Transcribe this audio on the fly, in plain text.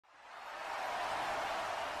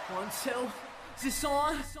1, 2. Is this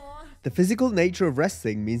on? The physical nature of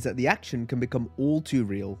wrestling means that the action can become all too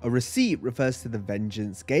real. A receipt refers to the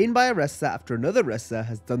vengeance gained by a wrestler after another wrestler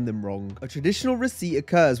has done them wrong. A traditional receipt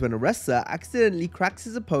occurs when a wrestler accidentally cracks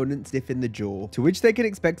his opponent stiff in the jaw, to which they can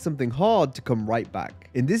expect something hard to come right back.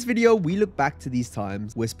 In this video, we look back to these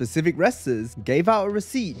times where specific wrestlers gave out a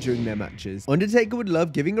receipt during their matches. Undertaker would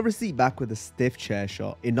love giving a receipt back with a stiff chair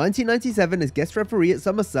shot. In 1997, as guest referee at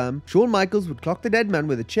SummerSlam, Shawn Michaels would clock the dead man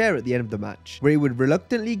with a chair at the end of the match, where he would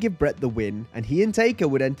reluctantly give Bret the win, and he and Taker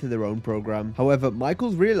would enter their own program. However,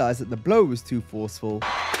 Michaels realized that the blow was too forceful,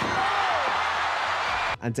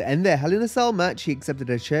 and to end their Hell in a Cell match, he accepted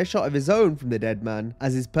a chair shot of his own from the dead man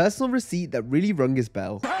as his personal receipt that really rung his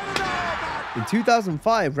bell. In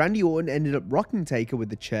 2005, Randy Orton ended up rocking Taker with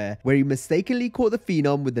the chair, where he mistakenly caught the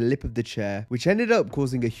Phenom with the lip of the chair, which ended up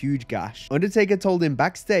causing a huge gash. Undertaker told him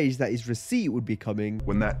backstage that his receipt would be coming.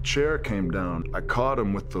 When that chair came down, I caught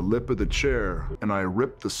him with the lip of the chair, and I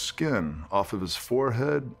ripped the skin off of his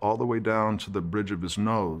forehead all the way down to the bridge of his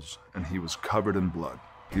nose, and he was covered in blood.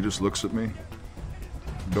 He just looks at me.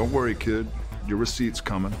 Don't worry, kid. Your receipt's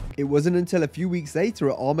coming. It wasn't until a few weeks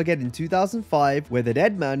later at Armageddon 2005 where the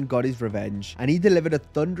dead man got his revenge, and he delivered a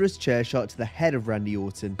thunderous chair shot to the head of Randy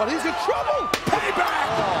Orton. But he's in trouble!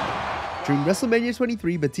 Payback! During WrestleMania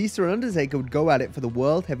 23, Batista and Undertaker would go at it for the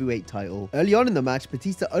World Heavyweight title. Early on in the match,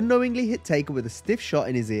 Batista unknowingly hit Taker with a stiff shot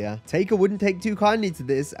in his ear. Taker wouldn't take too kindly to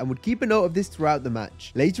this and would keep a note of this throughout the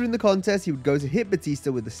match. Later in the contest, he would go to hit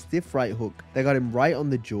Batista with a stiff right hook that got him right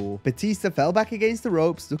on the jaw. Batista fell back against the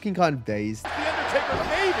ropes, looking kind of dazed. The Undertaker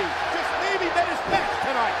maybe met his match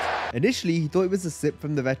tonight. Initially, he thought it was a slip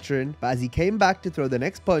from the veteran, but as he came back to throw the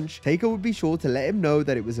next punch, Taker would be sure to let him know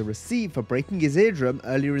that it was a receipt for breaking his eardrum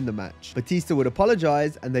earlier in the match. Batista would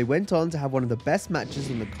apologize, and they went on to have one of the best matches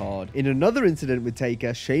on the card. In another incident with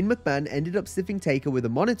Taker, Shane McMahon ended up stiffing Taker with a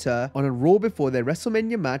monitor on a Raw before their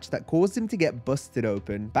WrestleMania match that caused him to get busted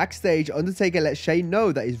open. Backstage, Undertaker let Shane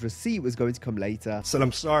know that his receipt was going to come later. I said,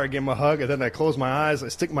 I'm sorry, gave him a hug, and then I closed my eyes, I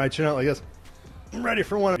stick my chin out like this. I'm ready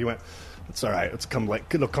for one. He went, it's all right,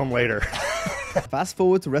 it'll come later. Fast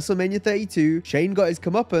forward to WrestleMania 32, Shane got his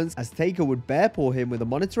comeuppance as Taker would bear paw him with a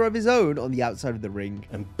monitor of his own on the outside of the ring.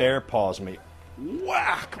 And bear paws me.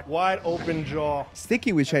 Whack! Wide open jaw.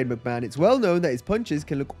 Sticking with Shane McMahon, it's well known that his punches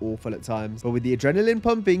can look awful at times, but with the adrenaline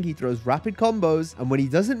pumping, he throws rapid combos, and when he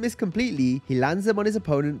doesn't miss completely, he lands them on his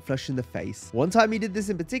opponent flush in the face. One time he did this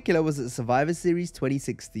in particular was at Survivor Series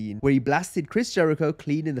 2016, where he blasted Chris Jericho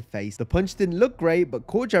clean in the face. The punch didn't look great, but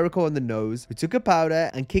caught Jericho on the nose, who took a powder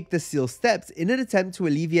and kicked the steel steps in an attempt to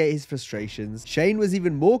alleviate his frustrations. Shane was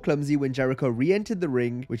even more clumsy when Jericho re-entered the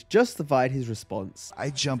ring, which justified his response. I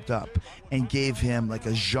jumped up and gave him like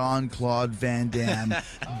a Jean-Claude Van Damme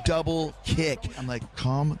double kick. I'm like,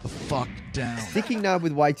 calm the fuck down. Sticking now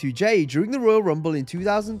with Y2J, during the Royal Rumble in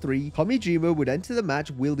 2003, Tommy Dreamer would enter the match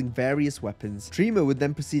wielding various weapons. Dreamer would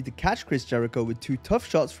then proceed to catch Chris Jericho with 2 tough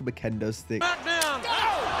shots from a kendo stick.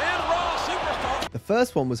 The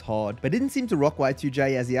first one was hard, but didn't seem to rock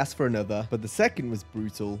Y2J as he asked for another, but the second was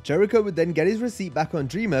brutal. Jericho would then get his receipt back on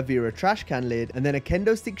Dreamer via a trash can lid and then a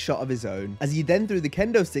kendo stick shot of his own, as he then threw the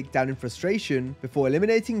kendo stick down in frustration before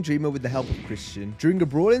eliminating Dreamer with the help of Christian. During a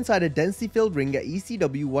brawl inside a densely filled ring at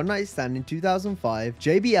ECW One Night Stand in 2005,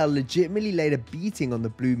 JBL legitimately laid a beating on the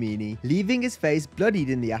Blue Meanie, leaving his face bloodied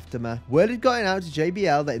in the aftermath. Word had gotten out to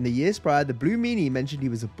JBL that in the years prior, the Blue Meanie mentioned he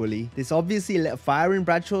was a bully. This obviously lit a fire in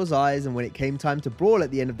Bradshaw's eyes, and when it came time to brawl at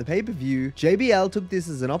the end of the pay-per-view, JBL took this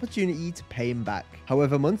as an opportunity to pay him back.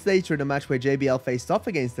 However, months later in a match where JBL faced off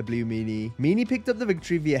against the Blue Meanie, Meanie picked up the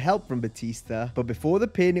victory via help from Batista, but before the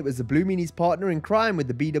pin, it was the Blue Meanie's partner in crime with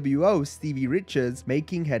the BWO, Stevie Richards,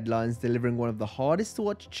 making headlines, delivering one of the hardest to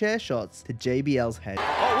watch chair shots to JBL's head.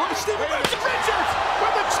 Oh, look at Stevie Richards with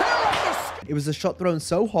the chair on the... It was a shot thrown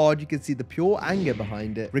so hard you could see the pure anger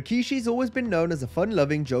behind it. Rikishi's always been known as a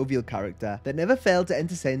fun-loving, jovial character that never failed to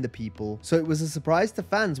entertain the people, so it was a surprise to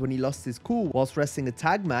fans when he lost his cool whilst wrestling a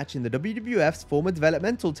tag match in the WWF's former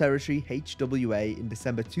developmental territory HWA in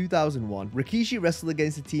December 2001. Rikishi wrestled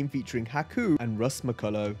against a team featuring Haku and Russ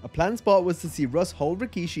McCullough. A planned spot was to see Russ hold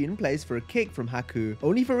Rikishi in place for a kick from Haku,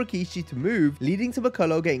 only for Rikishi to move, leading to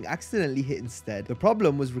McCullough getting accidentally hit instead. The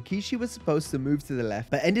problem was Rikishi was supposed to move to the left,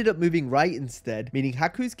 but ended up moving right right instead, meaning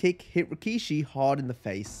Haku's kick hit Rikishi hard in the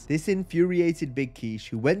face. This infuriated Big Quiche,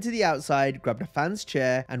 who went to the outside, grabbed a fan's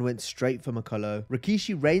chair, and went straight for McCullough.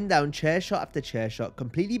 Rikishi rained down chair shot after chair shot,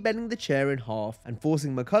 completely bending the chair in half and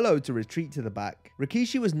forcing McCullough to retreat to the back.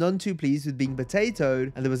 Rikishi was none too pleased with being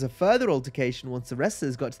potatoed, and there was a further altercation once the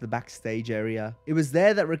wrestlers got to the backstage area. It was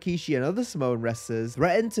there that Rikishi and other Samoan wrestlers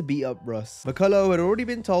threatened to beat up Russ. McCullough had already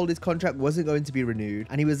been told his contract wasn't going to be renewed,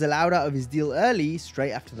 and he was allowed out of his deal early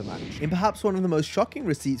straight after the match. In perhaps one of the most shocking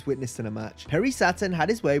receipts witnessed in a match, Perry Saturn had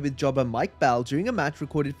his way with jobber Mike Bell during a match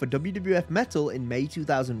recorded for WWF Metal in May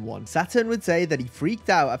 2001. Saturn would say that he freaked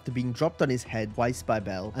out after being dropped on his head twice by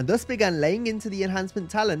Bell, and thus began laying into the enhancement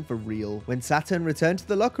talent for real. When Saturn returned to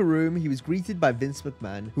the locker room, he was greeted by Vince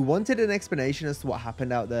McMahon, who wanted an explanation as to what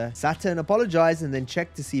happened out there. Saturn apologized and then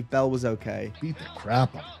checked to see if Bell was okay. Beat the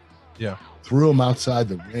crap out of him. Yeah. Threw him outside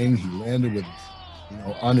the ring. He landed with,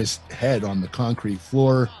 on his head on the concrete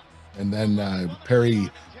floor, and then Perry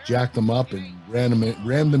jacked him up and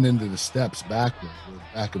rammed him into the steps backwards, where the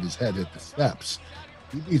back of his head hit the steps.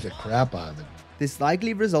 He beat the crap out of him. This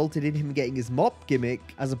likely resulted in him getting his mop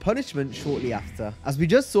gimmick as a punishment shortly after. As we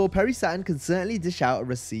just saw, Perry Saturn can certainly dish out a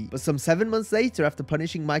receipt, but some 7 months later, after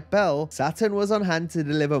punishing Mike Bell, Saturn was on hand to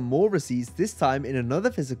deliver more receipts, this time in another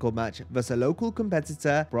physical match versus a local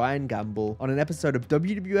competitor, Brian Gamble, on an episode of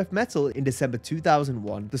WWF Metal in December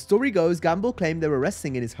 2001. The story goes, Gamble claimed they were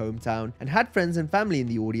wrestling in his hometown and had friends and family in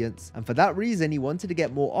the audience, and for that reason, he wanted to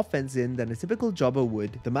get more offense in than a typical jobber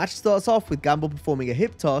would. The match starts off with Gamble performing a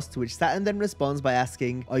hip toss, to which Saturn then responds by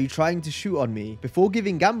asking, "Are you trying to shoot on me?" before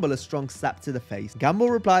giving Gamble a strong slap to the face. Gamble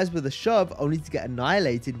replies with a shove, only to get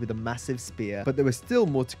annihilated with a massive spear, but there was still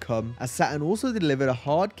more to come, as Saturn also delivered a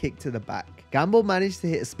hard kick to the back. Gamble managed to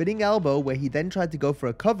hit a spinning elbow, where he then tried to go for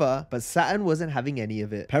a cover, but Saturn wasn't having any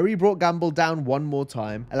of it. Perry brought Gamble down one more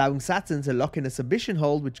time, allowing Saturn to lock in a submission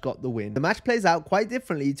hold, which got the win. The match plays out quite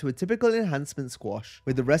differently to a typical enhancement squash,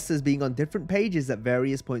 with the wrestlers being on different pages at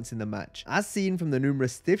various points in the match, as seen from the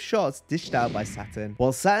numerous stiff shots dished out by Saturn.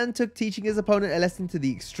 While Saturn took teaching his opponent a lesson to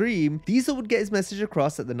the extreme, Diesel would get his message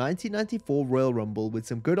across at the 1994 Royal Rumble with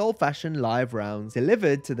some good old-fashioned live rounds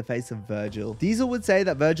delivered to the face of Virgil. Diesel would say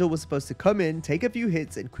that Virgil was supposed to come in, take a few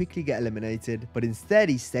hits, and quickly get eliminated, but instead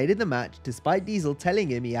he stayed in the match despite Diesel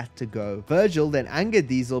telling him he had to go. Virgil then angered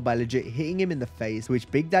Diesel by legit hitting him in the face, to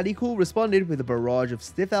which Big Daddy Cool responded with a barrage of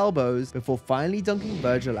stiff elbows before finally dunking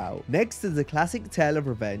Virgil out. Next is the classic tale of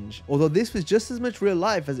revenge, although this was just as much real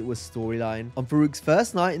life as it was storyline. On Faarooq's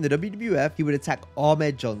first night in the WWF, he would attack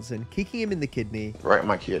Ahmed Johnson, kicking him in the kidney. Right in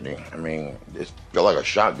my kidney. I mean, it felt like a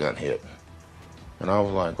shotgun hit. And I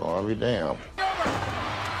was like, oh, I'll be damned.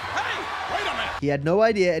 He had no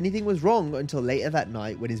idea anything was wrong until later that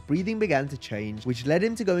night, when his breathing began to change, which led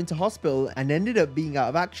him to go into hospital and ended up being out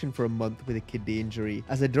of action for a month with a kidney injury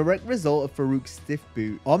as a direct result of Faarooq's stiff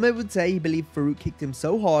boot. Ahmed would say he believed Faarooq kicked him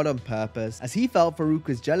so hard on purpose, as he felt Faarooq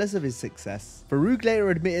was jealous of his success. Faarooq later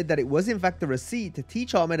admitted that it was in fact a receipt to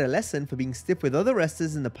teach Ahmed a lesson for being stiff with other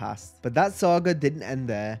wrestlers in the past. But that saga didn't end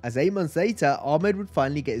there, as 8 months later, Ahmed would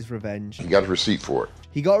finally get his revenge. He got a receipt for it.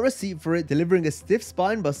 He got a receipt for it, delivering a stiff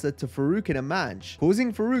spine buster to Faarooq in a match,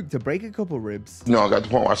 causing Faarooq to break a couple ribs. I got to the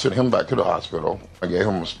point where I sent him back to the hospital. I gave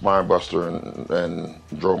him a spine buster and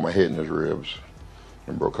drove my head in his ribs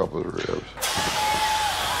and broke a couple of the ribs.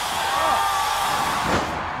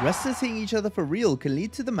 Wrestlers hitting each other for real can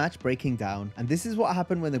lead to the match breaking down, and this is what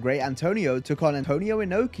happened when the Great Antonio took on Antonio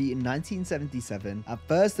Inoki in 1977. At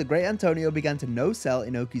first, the Great Antonio began to no-sell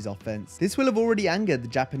Inoki's offense. This will have already angered the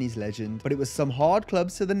Japanese legend, but it was some hard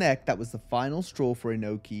clubs to the neck that was the final straw for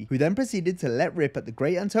Inoki, who then proceeded to let rip at the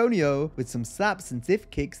Great Antonio with some slaps and stiff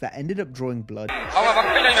kicks that ended up drawing blood.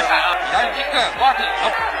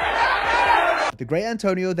 The Great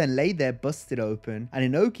Antonio then lay there busted open,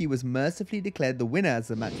 and Inoki was mercifully declared the winner as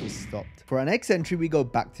the match was stopped. For our next entry, we go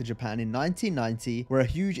back to Japan in 1990, where a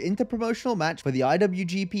huge interpromotional match for the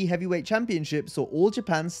IWGP Heavyweight Championship saw All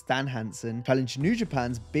Japan's Stan Hansen challenge New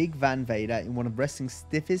Japan's Big Van Vader in one of wrestling's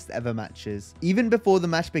stiffest ever matches. Even before the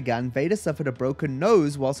match began, Vader suffered a broken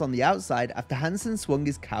nose whilst on the outside after Hansen swung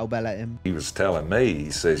his cowbell at him. He was telling me, he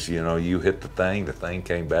says, you hit the thing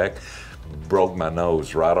came back, broke my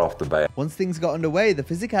nose right off the bat. Once things got underway, the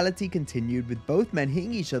physicality continued, with both men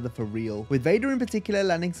hitting each other for real, with Vader in particular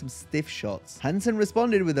landing some stiff shots. Hansen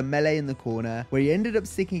responded with a melee in the corner, where he ended up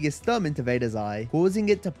sticking his thumb into Vader's eye, causing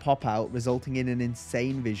it to pop out, resulting in an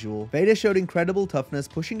insane visual. Vader showed incredible toughness,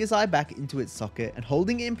 pushing his eye back into its socket and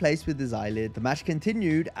holding it in place with his eyelid. The match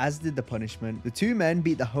continued, as did the punishment. The two men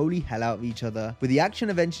beat the holy hell out of each other, with the action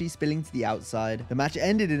eventually spilling to the outside. The match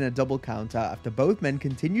ended in a double countout after both men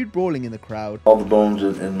continued brawling in the crowd. All the bones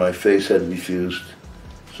in my face had to be fused,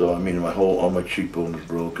 so So I mean, all my cheekbone was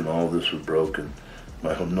broken, all this was broken.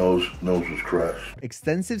 My whole nose was crushed.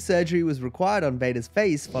 Extensive surgery was required on Vader's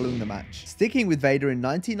face following the match. Sticking with Vader in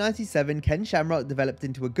 1997, Ken Shamrock developed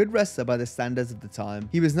into a good wrestler by the standards of the time.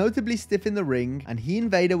 He was notably stiff in the ring, and he and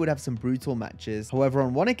Vader would have some brutal matches. However,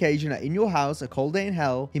 on one occasion at In Your House, A Cold Day in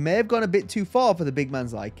Hell, he may have gone a bit too far for the big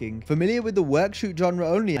man's liking. Familiar with the work-shoot genre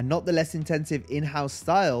only and not the less intensive in-house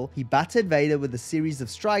style, he battered Vader with a series of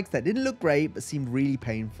strikes that didn't look great but seemed really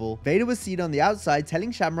painful. Vader was seen on the outside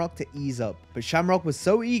telling Shamrock to ease up, but Shamrock was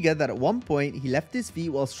so eager that at one point he left his feet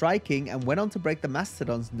while striking and went on to break the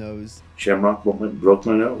Mastodon's nose. Shamrock went and broke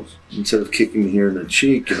my nose. Instead of kicking me here in the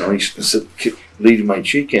cheek, you know, instead of leading my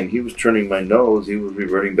cheek in, he was turning my nose. He was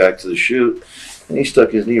reverting back to the shoot, and he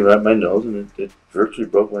stuck his knee right in my nose, and it virtually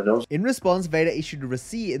broke my nose. In response, Vader issued a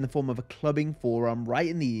receipt in the form of a clubbing forearm right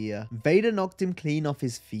in the ear. Vader knocked him clean off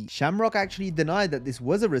his feet. Shamrock actually denied that this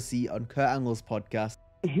was a receipt on Kurt Angle's podcast.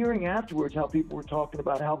 Hearing afterwards how people were talking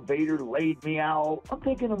about how Vader laid me out, I'm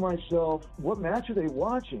thinking to myself, what match are they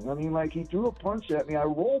watching? I mean, like, he threw a punch at me, I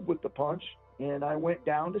rolled with the punch, and I went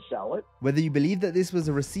down to sell it. Whether you believe that this was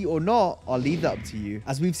a receipt or not, I'll leave that up to you.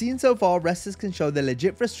 As we've seen so far, wrestlers can show their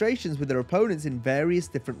legit frustrations with their opponents in various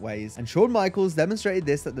different ways, and Shawn Michaels demonstrated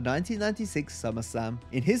this at the 1996 SummerSlam.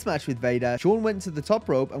 In his match with Vader, Shawn went to the top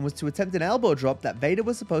rope and was to attempt an elbow drop that Vader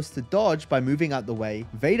was supposed to dodge by moving out the way.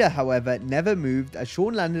 Vader, however, never moved as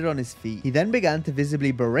Shawn landed on his feet. He then began to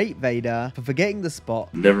visibly berate Vader for forgetting the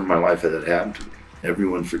spot. Never in my life had that happened to me.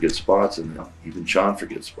 Everyone forgets spots, and even Shawn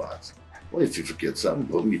forgets spots. Well, if you forget something,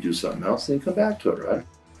 well, you do something else, then you come back to it, right?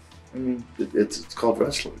 I mean, it's called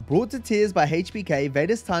wrestling. Brought to tears by HBK,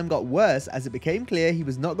 Vader's time got worse as it became clear he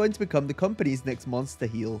was not going to become the company's next monster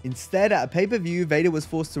heel. Instead, at a pay-per-view, Vader was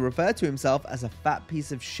forced to refer to himself as a fat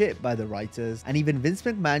piece of shit by the writers, and even Vince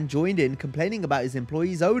McMahon joined in complaining about his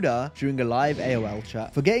employee's odor during a live AOL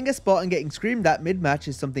chat. Forgetting a spot and getting screamed at mid-match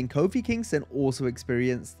is something Kofi Kingston also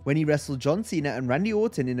experienced when he wrestled John Cena and Randy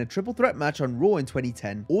Orton in a triple threat match on Raw in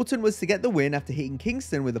 2010. Orton was to get the win after hitting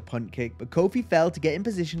Kingston with a punt kick, but Kofi failed to get in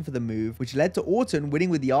position for the move, which led to Orton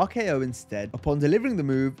winning with the RKO instead. Upon delivering the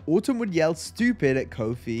move, Orton would yell stupid at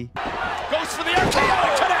Kofi. Goes for the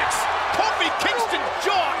RKO, connects! Kofi Kingston,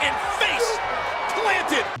 jaw and face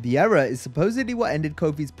planted! The error is supposedly what ended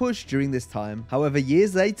Kofi's push during this time. However,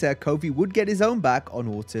 years later, Kofi would get his own back on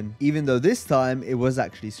Orton, even though this time it was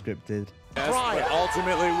actually scripted. But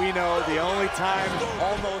ultimately, we know the only time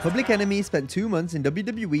almost... Public Enemy spent 2 months in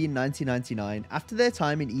WWE in 1999 after their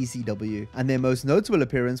time in ECW, and their most notable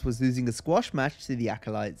appearance was losing a squash match to the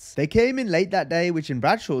Acolytes. They came in late that day, which in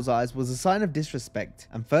Bradshaw's eyes was a sign of disrespect,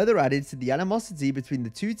 and further added to the animosity between the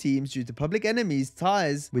two teams due to Public Enemy's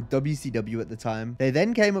ties with WCW at the time. They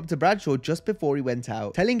then came up to Bradshaw just before he went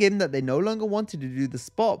out, telling him that they no longer wanted to do the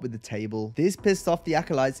spot with the table. This pissed off the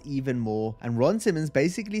Acolytes even more, and Ron Simmons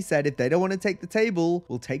basically said if they don't want to take the table,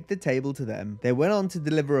 we'll take the table to them. They went on to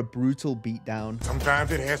deliver a brutal beatdown.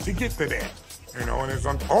 Sometimes it has to get to that, you know, and it's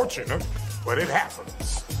unfortunate, but it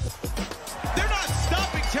happens. They're not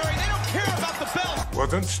stopping, Terry. They don't care about the belt.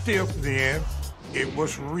 Wasn't stiff then. It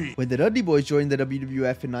was real. When the Dudley Boys joined the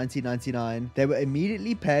WWF in 1999, they were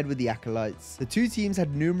immediately paired with the Acolytes. The two teams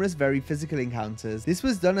had numerous very physical encounters. This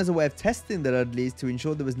was done as a way of testing the Dudleys to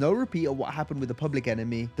ensure there was no repeat of what happened with the Public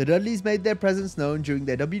Enemy. The Dudleys made their presence known during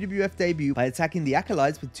their WWF debut by attacking the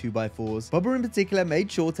Acolytes with 2x4s. Bubba in particular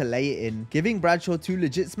made sure to lay it in, giving Bradshaw 2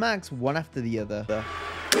 legit smacks one after the other.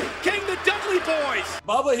 King the Dudley Boys!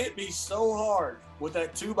 Bubba hit me so hard with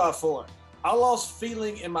that 2x4. I lost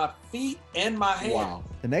feeling in my feet and my hand. Wow.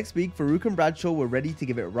 The next week, FAAROOQ and Bradshaw were ready to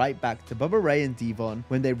give it right back to Bubba Ray and Devon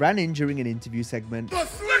when they ran in during an interview segment. Look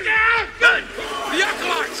out! Good! The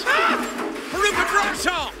Acolytes! FAAROOQ and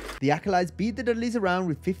Bradshaw! The Acolytes beat the Dudleys around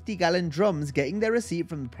with 50-gallon drums, getting their receipt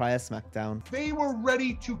from the prior SmackDown. They were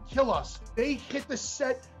ready to kill us. They hit the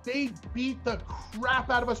set. They beat the crap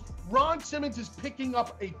out of us. Ron Simmons is picking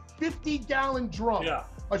up a 50-gallon drum. Yeah.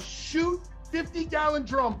 A shoot 50-gallon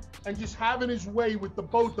drum and just having his way with the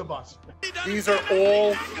both of us. These are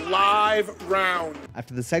all live rounds.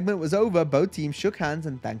 After the segment was over, both teams shook hands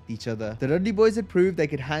and thanked each other. The Dudley Boys had proved they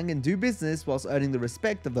could hang and do business whilst earning the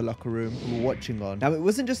respect of the locker room who were watching on. Now, it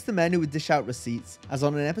wasn't just the men who would dish out receipts, as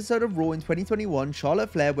on an episode of Raw in 2021,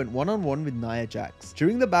 Charlotte Flair went one-on-one with Nia Jax.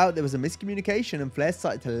 During the bout, there was a miscommunication and Flair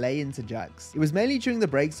started to lay into Jax. It was mainly during the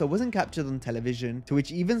break, so it wasn't captured on television, to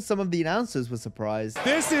which even some of the announcers were surprised.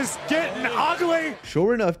 This is getting ugly.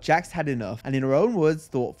 Sure enough, Jax had enough, and in her own words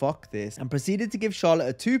thought fuck this, and proceeded to give Charlotte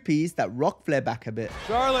a two-piece that rocked Flair back a bit.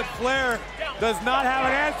 Charlotte Flair does not have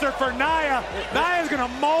an answer for Nia. Nia's gonna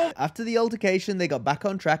mold. After the altercation, they got back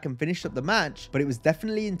on track and finished up the match, but it was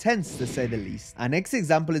definitely intense to say the least. Our next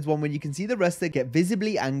example is one where you can see the wrestler get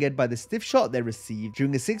visibly angered by the stiff shot they received.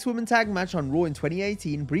 During a 6-woman tag match on Raw in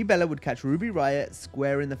 2018, Brie Bella would catch Ruby Riott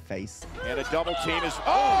square in the face. And a double team is,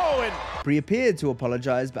 oh, and Brie appeared to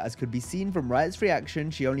apologize, but as could be seen from Riott's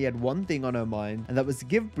reaction, she only had one thing on her mind, and that was to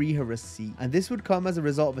give Brie her receipt. And this would come as a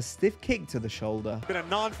result of a stiff kick to the shoulder. been a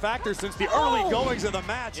non-factor since the early goings of the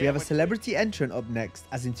match. We have a celebrity entrant up next,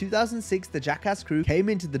 as in 2006, the Jackass crew came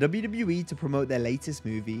into the WWE to promote their latest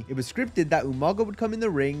movie. It was scripted that Umaga would come in the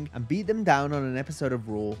ring and beat them down on an episode of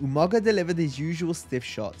Raw. Umaga delivered his usual stiff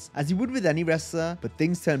shots, as he would with any wrestler, but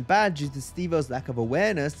things turned bad due to Steve-O's lack of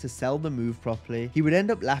awareness to sell the move properly. He would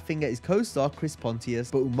end up laughing at his co-star Chris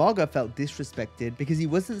Pontius, but Umaga felt disrespected because he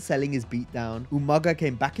wasn't selling his beatdown. Umaga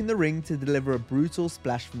came back in the ring to deliver a brutal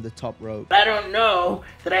splash from the top rope. I don't know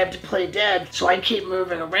that I have to play dead, so I keep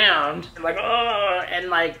moving around and like, oh, and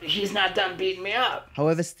like he's not done beating me up.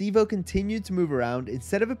 However, Steve-O continued to move around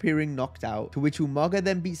instead of appearing knocked out, to which Umaga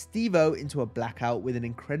then beat Steve-O into a blackout with an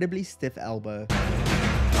incredibly stiff elbow.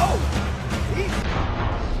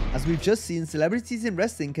 As we've just seen, celebrities in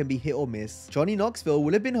wrestling can be hit or miss. Johnny Knoxville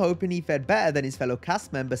would have been hoping he fared better than his fellow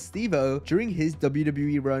cast member Steve-O during his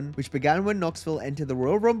WWE run, which began when Knoxville entered the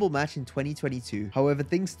Royal Rumble match in 2022. However,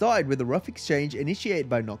 things started with a rough exchange initiated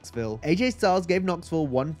by Knoxville. AJ Styles gave Knoxville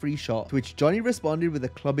one free shot, to which Johnny responded with a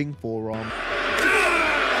clubbing forearm.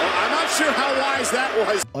 Sure how wise that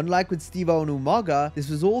was. Unlike with Steve-O and Umaga, this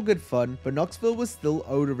was all good fun, but Knoxville was still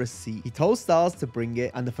owed a receipt. He told Styles to bring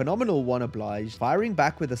it, and the Phenomenal One obliged, firing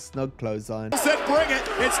back with a snug clothesline. Said bring it,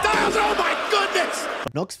 and Styles, oh my goodness!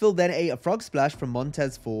 Knoxville then ate a frog splash from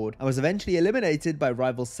Montez Ford and was eventually eliminated by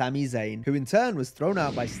rival Sami Zayn, who in turn was thrown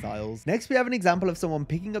out by Styles. Next, we have an example of someone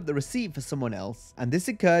picking up the receipt for someone else, and this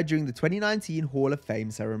occurred during the 2019 Hall of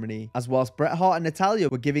Fame ceremony. As whilst Bret Hart and Natalya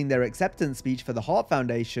were giving their acceptance speech for the Hart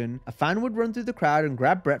Foundation, a fan would run through the crowd and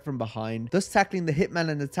grab Bret from behind, thus tackling the Hitman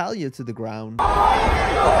and Natalya to the ground.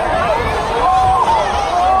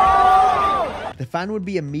 The fan would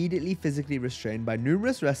be immediately physically restrained by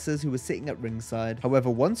numerous wrestlers who were sitting at ringside. However,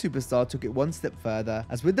 one superstar took it one step further,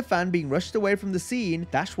 as with the fan being rushed away from the scene,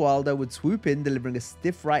 Dash Wilder would swoop in, delivering a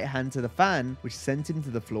stiff right hand to the fan, which sent him to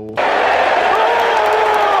the floor.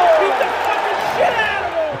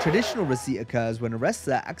 A traditional receipt occurs when a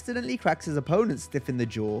wrestler accidentally cracks his opponent stiff in the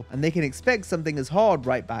jaw, and they can expect something as hard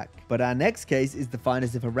right back. But our next case is defined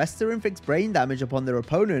as if a wrestler inflicts brain damage upon their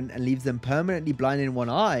opponent and leaves them permanently blind in one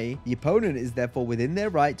eye, the opponent is therefore within their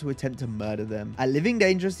right to attempt to murder them. At Living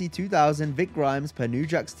Dangerously 2000, Vic Grimes, per New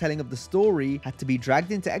Jack's telling of the story, had to be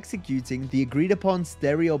dragged into executing the agreed upon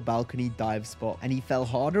stereo balcony dive spot, and he fell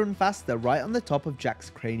harder and faster right on the top of Jack's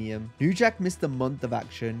cranium. New Jack missed a month of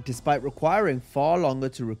action, despite requiring far longer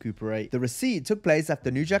to recuperate. The receipt took place after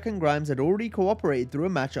New Jack and Grimes had already cooperated through a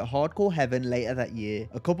match at Hardcore Heaven later that year.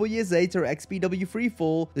 A couple years later at XPW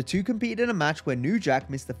Freefall, the two competed in a match where New Jack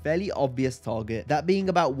missed a fairly obvious target, that being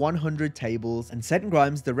about 100 tables, and sent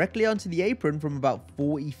Grimes directly onto the apron from about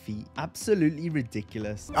 40 feet. Absolutely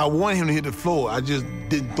ridiculous. I wanted him to hit the floor, I just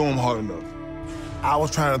didn't throw him hard enough. I was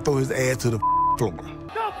trying to throw his ass to the floor.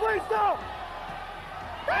 Go, please, go!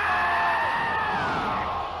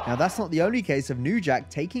 Now, that's not the only case of New Jack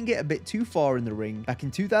taking it a bit too far in the ring. Back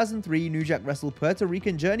in 2003, New Jack wrestled Puerto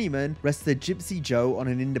Rican journeyman wrestler Gypsy Joe on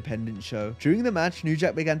an independent show. During the match, New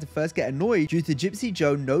Jack began to first get annoyed due to Gypsy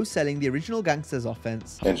Joe no-selling the original Gangster's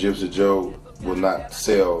offense. And Gypsy Joe will not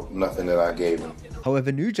sell nothing that I gave him.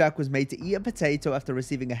 However, New Jack was made to eat a potato after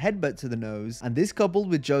receiving a headbutt to the nose, and this coupled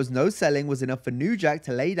with Joe's no-selling was enough for New Jack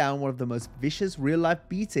to lay down one of the most vicious real-life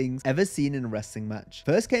beatings ever seen in a wrestling match.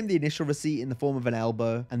 First came the initial receipt in the form of an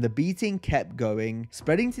elbow, and the beating kept going,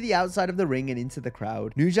 spreading to the outside of the ring and into the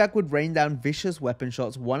crowd. New Jack would rain down vicious weapon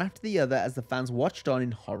shots one after the other as the fans watched on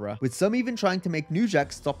in horror, with some even trying to make New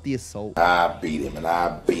Jack stop the assault. I beat him, and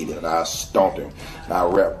I beat him, and I stomped him, and I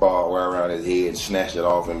wrapped ball right around his head and snatched it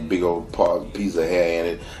off, and big old piece of hair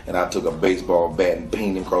in it, and I took a baseball bat and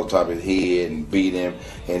pinged him across the top of his head and beat him,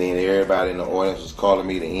 and then everybody in the audience was calling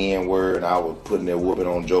me the N-word, and I was putting their whooping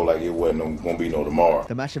on Joe like it wasn't gonna be no tomorrow.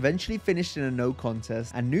 The match eventually finished in a no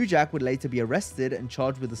contest, and New Jack would later be arrested and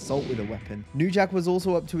charged with assault with a weapon. New Jack was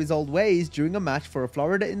also up to his old ways during a match for a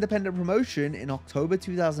Florida independent promotion in October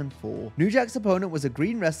 2004. New Jack's opponent was a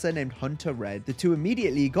green wrestler named Hunter Red. The two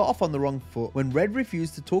immediately got off on the wrong foot when Red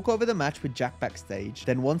refused to talk over the match with Jack backstage.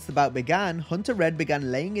 Then once the bout began, Hunter Red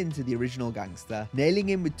began laying into the original gangster, nailing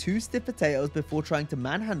him with 2 stiff potatoes before trying to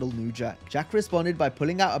manhandle New Jack. Jack responded by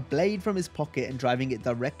pulling out a blade from his pocket and driving it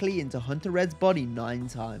directly into Hunter Red's body 9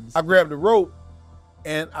 times. I grabbed the rope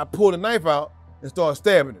and I pulled a knife out and started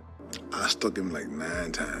stabbing him. I stuck him like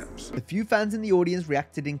 9 times. The few fans in the audience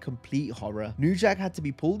reacted in complete horror. New Jack had to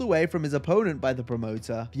be pulled away from his opponent by the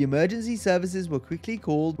promoter. The emergency services were quickly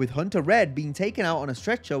called, with Hunter Red being taken out on a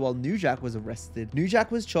stretcher while New Jack was arrested. New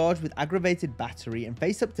Jack was charged with aggravated battery and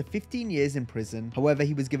faced up to 15 years in prison. However,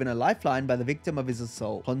 he was given a lifeline by the victim of his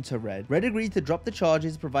assault, Hunter Red. Red agreed to drop the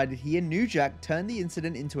charges provided he and New Jack turned the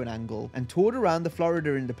incident into an angle and toured around the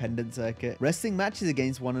Florida independent circuit, wrestling matches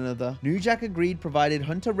against one another. New Jack agreed provided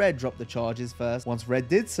Hunter Red dropped the charges first. Once Red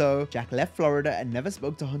did so, Jack left Florida and never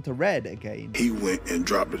spoke to Hunter Red again. He went and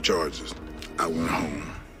dropped the charges. I went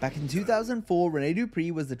home. Back in 2004, Rene Dupree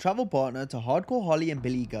was the travel partner to Hardcore Holly and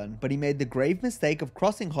Billy Gunn, but he made the grave mistake of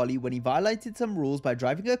crossing Holly when he violated some rules by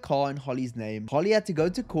driving a car in Holly's name. Holly had to go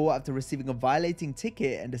to court after receiving a violating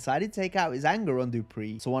ticket and decided to take out his anger on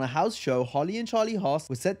Dupree. So on a house show, Holly and Charlie Haas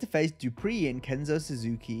were set to face Dupree and Kenzo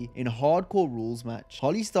Suzuki in a hardcore rules match.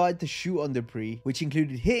 Holly started to shoot on Dupree, which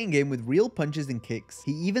included hitting him with real punches and kicks.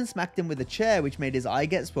 He even smacked him with a chair, which made his eye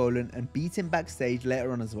get swollen, and beat him backstage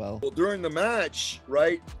later on as well. Well, during the match,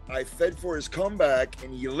 right, I fed for his comeback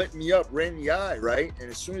and he lit me up, ran the eye, right? And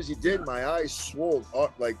as soon as he did, my eyes swelled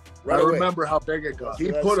up like right away. I remember how big it got.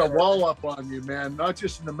 He put a wall up on you, man, not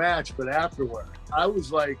just in the match, but afterward. I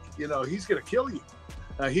was like, you know, he's going to kill you.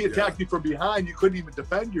 He attacked you from behind. You couldn't even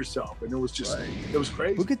defend yourself. And it was just, it was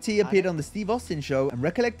crazy. Booker T appeared on the Steve Austin show and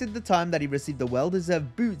recollected the time that he received a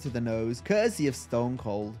well-deserved boot to the nose, courtesy of Stone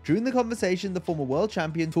Cold. During the conversation, the former world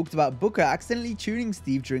champion talked about Booker accidentally tuning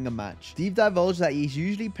Steve during a match. Steve divulged that he's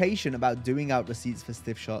usually patient about doing out receipts for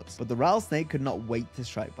stiff shots, but the rattlesnake could not wait to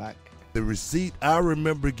strike back. The receipt I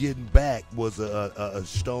remember getting back was a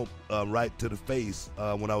stomp right to the face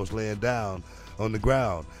when I was laying down on the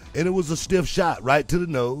ground, and it was a stiff shot right to the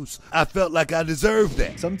nose. I felt like I deserved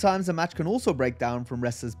that. Sometimes a match can also break down from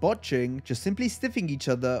wrestlers botching, just simply stiffing each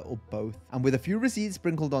other, or both, and with a few receipts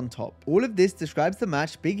sprinkled on top. All of this describes the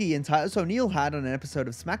match Big E and Titus O'Neil had on an episode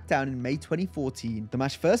of SmackDown in May 2014. The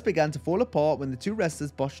match first began to fall apart when the two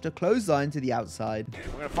wrestlers botched a clothesline to the outside.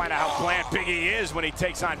 We're going to find out how bland Big E is when he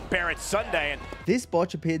takes on Barrett Sunday. This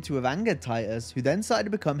botch appeared to have angered Titus, who then started to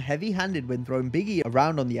become heavy-handed when throwing Big E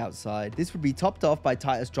around on the outside. This would be topped off by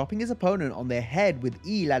Titus dropping his opponent on their head, with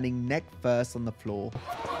E landing neck first on the floor.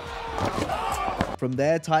 From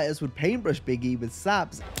there, Titus would paintbrush Big E with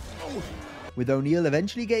saps, with O'Neil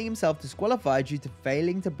eventually getting himself disqualified due to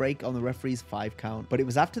failing to break on the referee's 5 count. But it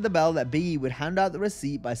was after the bell that Big E would hand out the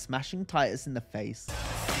receipt by smashing Titus in the face.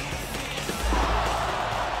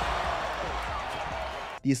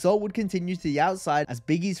 The assault would continue to the outside as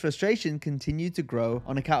Big E's frustration continued to grow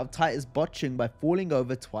on account of Titus botching by falling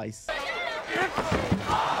over twice.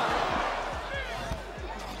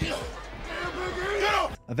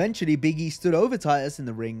 Eventually, Big E stood over Titus in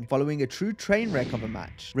the ring, following a true train wreck of a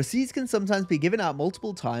match. Receipts can sometimes be given out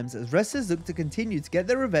multiple times as wrestlers look to continue to get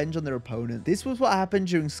their revenge on their opponent. This was what happened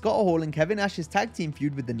during Scott Hall and Kevin Nash's tag team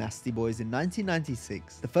feud with the Nasty Boys in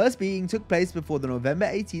 1996. The first beating took place before the November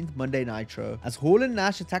 18th Monday Nitro, as Hall and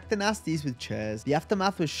Nash attacked the Nasties with chairs. The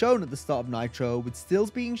aftermath was shown at the start of Nitro, with stills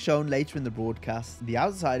being shown later in the broadcast. The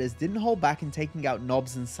Outsiders didn't hold back in taking out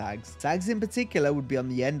Knobs and Sags. Sags in particular would be on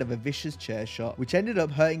the end of a vicious chair shot, which ended up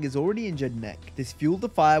hurting his already injured neck. This fueled the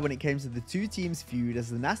fire when it came to the two teams' feud,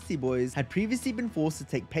 as the Nasty Boys had previously been forced to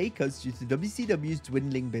take pay cuts due to WCW's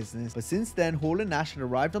dwindling business, but since then Hall and Nash had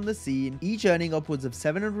arrived on the scene, each earning upwards of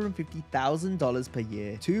 $750,000 per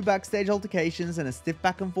year. 2 backstage altercations and a stiff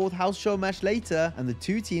back and forth house show match later, and the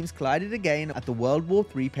two teams collided again at the World War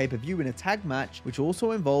III pay-per-view in a tag match, which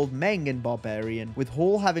also involved Meng and Barbarian, with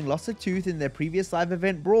Hall having lost a tooth in their previous live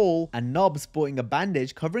event brawl, and Knobbs sporting a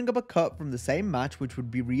bandage covering up a cut from the same match, which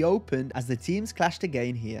would be reopened as the teams clashed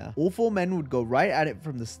again here. All 4 men would go right at it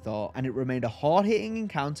from the start, and it remained a hard-hitting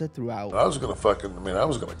encounter throughout. I was gonna I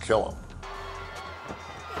was gonna kill him.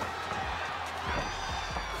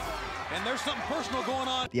 And there's something personal going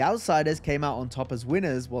on. The Outsiders came out on top as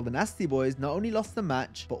winners, while the Nasty Boys not only lost the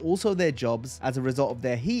match, but also their jobs as a result of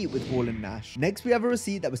their heat with Hall and Nash. Next, we have a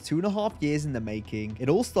receipt that was 2.5 years in the making. It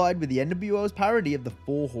all started with the NWO's parody of the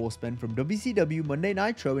Four Horsemen from WCW Monday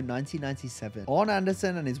Nitro in 1997. Arn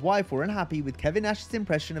Anderson and his wife were unhappy with Kevin Nash's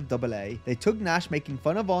impression of Double A. They took Nash making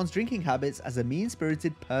fun of Arn's drinking habits as a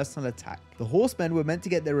mean-spirited personal attack. The Horsemen were meant to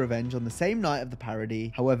get their revenge on the same night of the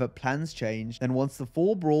parody. However, plans changed. Then once the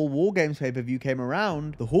Fall Brawl War Games pay-per-view came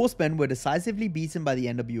around, the Horsemen were decisively beaten by the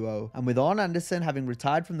NWO. And with Arn Anderson having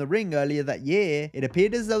retired from the ring earlier that year, it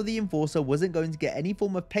appeared as though the Enforcer wasn't going to get any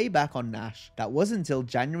form of payback on Nash. That was until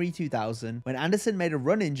January 2000, when Anderson made a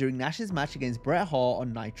run-in during Nash's match against Bret Hart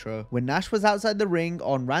on Nitro. When Nash was outside the ring,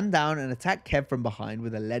 Arn ran down and attacked Kev from behind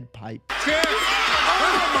with a lead pipe.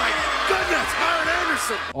 Oh my goodness, Arn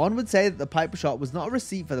Anderson! Arn would say that the pipe shot was not a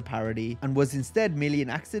receipt for the parody and was instead merely an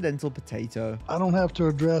accidental potato. I don't have to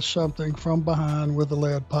address something from behind with a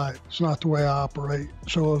lead pipe. It's not the way I operate.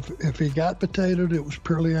 So if he got potatoed, it was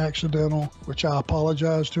purely accidental, which I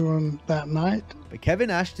apologized to him that night. But Kevin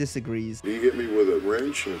Nash disagrees. You hit me with a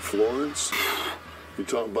wrench in Florence? You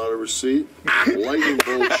talking about a receipt? Lightning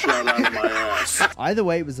bolt shot out of my ass. Either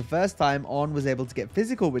way, it was the first time Arn was able to get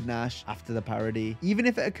physical with Nash after the parody, even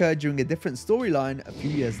if it occurred during a different storyline a few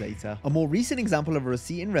years later. A more recent example of a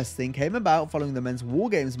receipt in wrestling came about following the men's War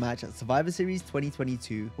Games match at Survivor Series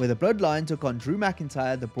 2022, where the Bloodline took on Drew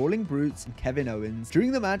McIntyre, the Brawling Brutes, and Kevin Owens.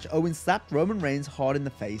 During the match, Owens slapped Roman Reigns hard in the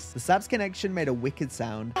face. The slap's connection made a wicked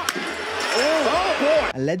sound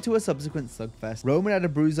and led to a subsequent slugfest. Roman had a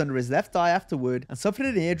bruise under his left eye afterward and suffered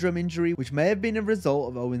an eardrum injury, which may have been a result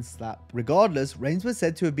of Owens' slap. Regardless, Reigns was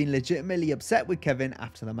said to have been legitimately upset with Kevin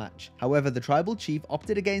after the match. However, the tribal chief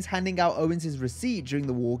opted against handing out Owens' receipt during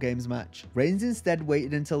the War Games match. Reigns instead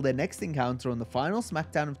waited until their next encounter on the final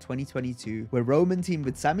SmackDown of 2022, where Roman teamed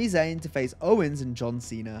with Sami Zayn to face Owens and John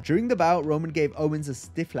Cena. During the bout, Roman gave Owens a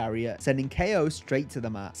stiff lariat, sending KO straight to the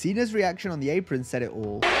mat. Cena's reaction on the apron said it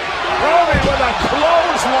all. Roman with a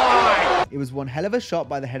clothesline! It was one hell of a shot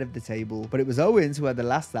by the head of the table, but it was Owens who had the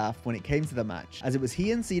last laugh when it came to the match, as it was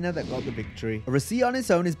he and Cena that got the victory. A receipt on its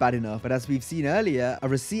own is bad enough, but as we've seen earlier, a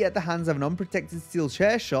receipt at the hands of an unprotected steel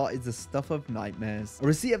chair shot is the stuff of nightmares. A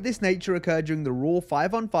receipt of this nature occurred during the Raw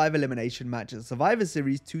 5-on-5 elimination match at Survivor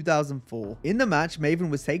Series 2004. In the match, Maven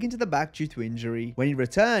was taken to the back due to injury. When he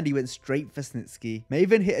returned, he went straight for Snitsky.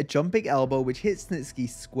 Maven hit a jumping elbow which hit Snitsky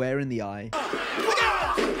square in the eye.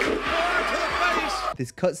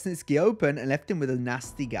 This cut Snitsky open and left him with a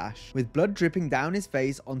nasty gash, with blood dripping down his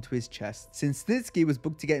face onto his chest. Since Snitsky was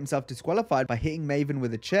booked to get himself disqualified by hitting Maven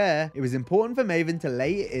with a chair, it was important for Maven to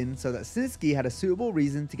lay it in so that Snitsky had a suitable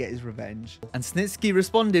reason to get his revenge. And Snitsky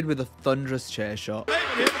responded with a thunderous chair shot.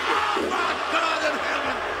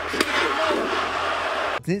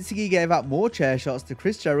 Snitsky gave out more chair shots to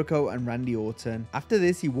Chris Jericho and Randy Orton. After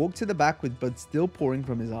this, he walked to the back with blood still pouring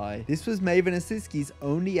from his eye. This was Maven and Snitsky's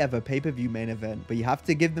only ever pay-per-view main event, but you have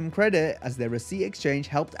to give them credit as their receipt exchange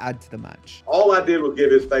helped add to the match. All I did was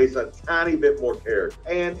give his face a tiny bit more character,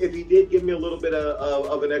 and if he did give me a little bit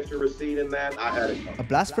of an extra receipt in that, I had it. A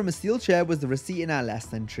blast from a steel chair was the receipt in our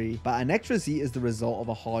last entry, but our next receipt is the result of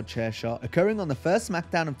a hard chair shot. Occurring on the first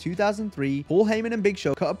SmackDown of 2003, Paul Heyman and Big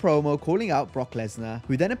Show cut a promo calling out Brock Lesnar,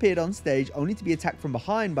 who then appeared on stage only to be attacked from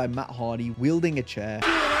behind by Matt Hardy wielding a chair.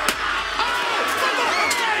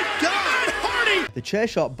 The chair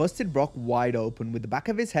shot busted Brock wide open with the back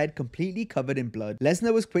of his head completely covered in blood.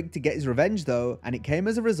 Lesnar was quick to get his revenge though, and it came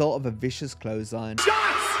as a result of a vicious clothesline.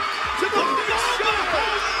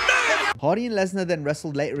 Hardy and Lesnar then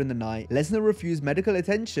wrestled later in the night. Lesnar refused medical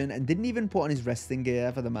attention and didn't even put on his wrestling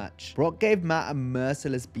gear for the match. Brock gave Matt a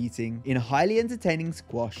merciless beating in a highly entertaining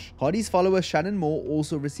squash. Hardy's follower Shannon Moore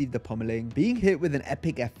also received the pummeling, being hit with an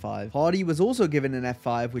epic F5. Hardy was also given an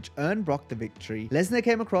F5 which earned Brock the victory. Lesnar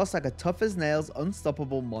came across like a tough as nails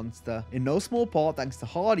unstoppable monster, in no small part thanks to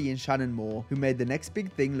Hardy and Shannon Moore, who made the next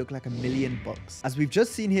big thing look like $1 million. As we've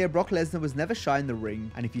just seen here, Brock Lesnar was never shy in the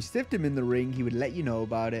ring, and if you stiffed him in the ring, he would let you know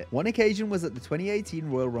about it. One occasion was at the 2018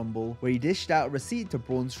 Royal Rumble, where he dished out a receipt to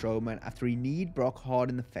Braun Strowman after he kneed Brock hard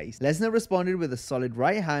in the face. Lesnar responded with a solid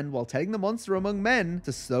right hand while telling the monster among men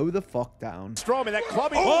to slow the fuck down. Strowman, that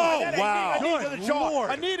clubbing. Oh, wow. A knee to the jaw.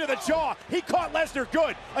 A knee to the jaw. He caught Lesnar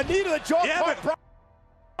good. A knee to the jaw. Caught Brock.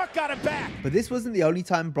 Got him back. But this wasn't the only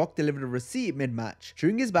time Brock delivered a receipt mid-match.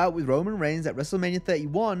 During his bout with Roman Reigns at WrestleMania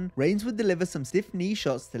 31, Reigns would deliver some stiff knee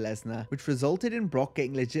shots to Lesnar, which resulted in Brock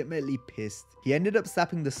getting legitimately pissed. He ended up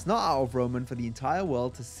slapping the snot out of Roman for the entire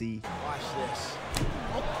world to see. Watch this.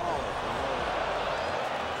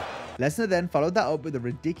 Lesnar then followed that up with a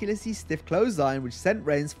ridiculously stiff clothesline which sent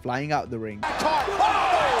Reigns flying out the ring. Oh,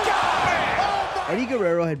 Eddie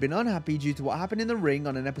Guerrero had been unhappy due to what happened in the ring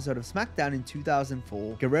on an episode of SmackDown in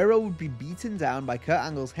 2004. Guerrero would be beaten down by Kurt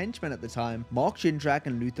Angle's henchmen at the time, Mark Jindrak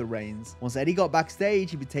and Luther Reigns. Once Eddie got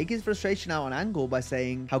backstage, he would take his frustration out on Angle by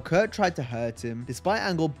saying how Kurt tried to hurt him, despite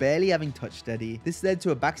Angle barely having touched Eddie. This led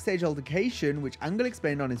to a backstage altercation, which Angle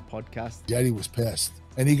explained on his podcast. Eddie was pissed,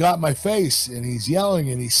 and he got in my face, and he's yelling,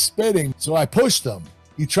 and he's spitting, so I pushed him.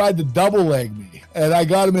 He tried to double leg me, and I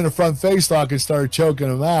got him in a front face lock and started choking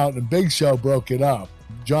him out, and Big Show broke it up.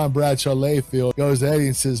 John Bradshaw Layfield goes to Eddie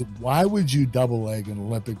and says, "Why would you double leg an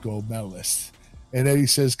Olympic gold medalist?" And Eddie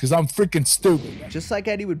says, "Because I'm freaking stupid." Just like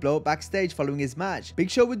Eddie would blow up backstage following his match, Big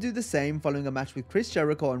Show would do the same following a match with Chris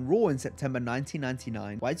Jericho on Raw in September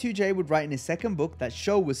 1999. Y2J would write in his second book that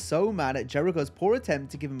Show was so mad at Jericho's poor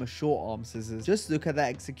attempt to give him a short arm scissors. Just look at that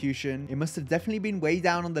execution. It must have definitely been way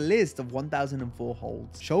down on the list of 1004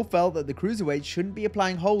 holds. Show felt that the cruiserweight shouldn't be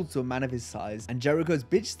applying holds to a man of his size, and Jericho's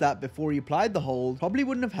bitch slap before he applied the hold probably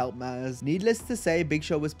wouldn't have helped matters. Needless to say, Big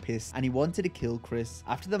Show was pissed and he wanted to kill Chris.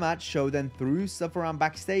 After the match, Show then threw stuff around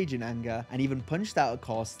backstage in anger and even punched out a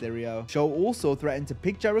car stereo. Show also threatened to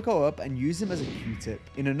pick Jericho up and use him as a Q-tip.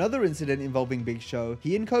 In another incident involving Big Show,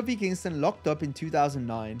 he and Kofi Kingston locked up in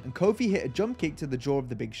 2009, and Kofi hit a jump kick to the jaw of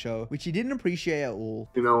the Big Show, which he didn't appreciate at all.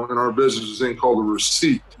 You know, in our business, this thing called a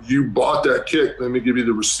receipt. You bought that kick, let me give you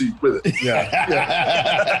the receipt with it.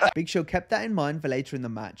 Yeah. Big Show kept that in mind for later in the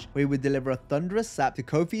match, where he would deliver a thunderous slap to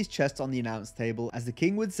Kofi's chest on the announce table. As the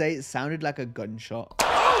King would say, it sounded like a gunshot.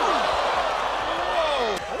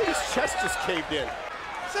 I think his chest just caved in.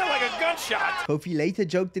 Sounded like a gunshot. Kofi later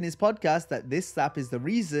joked in his podcast that this slap is the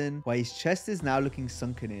reason why his chest is now looking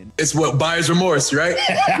sunken in. It's what buyer's remorse, right?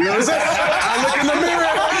 You know what I'm saying? I look in the mirror.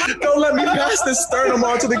 Don't let me pass this sternum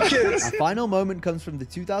on to the kids. Our final moment comes from the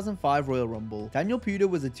 2005 Royal Rumble. Daniel Puder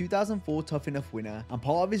was a 2004 Tough Enough winner, and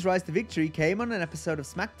part of his rise to victory came on an episode of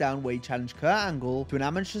SmackDown where he challenged Kurt Angle to an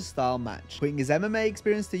amateur-style match. Putting his MMA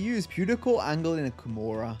experience to use, Puder caught Angle in a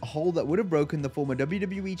Kimura, a hold that would have broken the former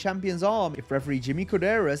WWE champion's arm if referee Jimmy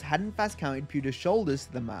Corderas hadn't fast counted Puder's shoulders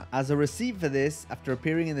to the mat. As a receipt for this, after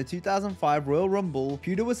appearing in the 2005 Royal Rumble,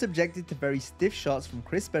 Puder was subjected to very stiff shots from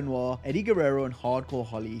Chris Benoit, Eddie Guerrero, and Hardcore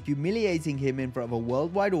Holly, humiliating him in front of a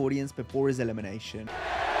worldwide audience before his elimination.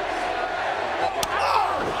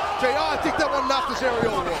 JR, I think that one knocked his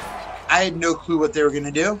areola off. I had no clue what they were going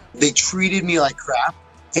to do. They treated me like crap.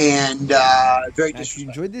 And very disrespectful. If you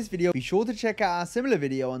enjoyed this video, be sure to check out our similar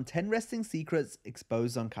video on 10 wrestling secrets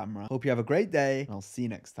exposed on camera. Hope you have a great day, and I'll see you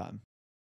next time.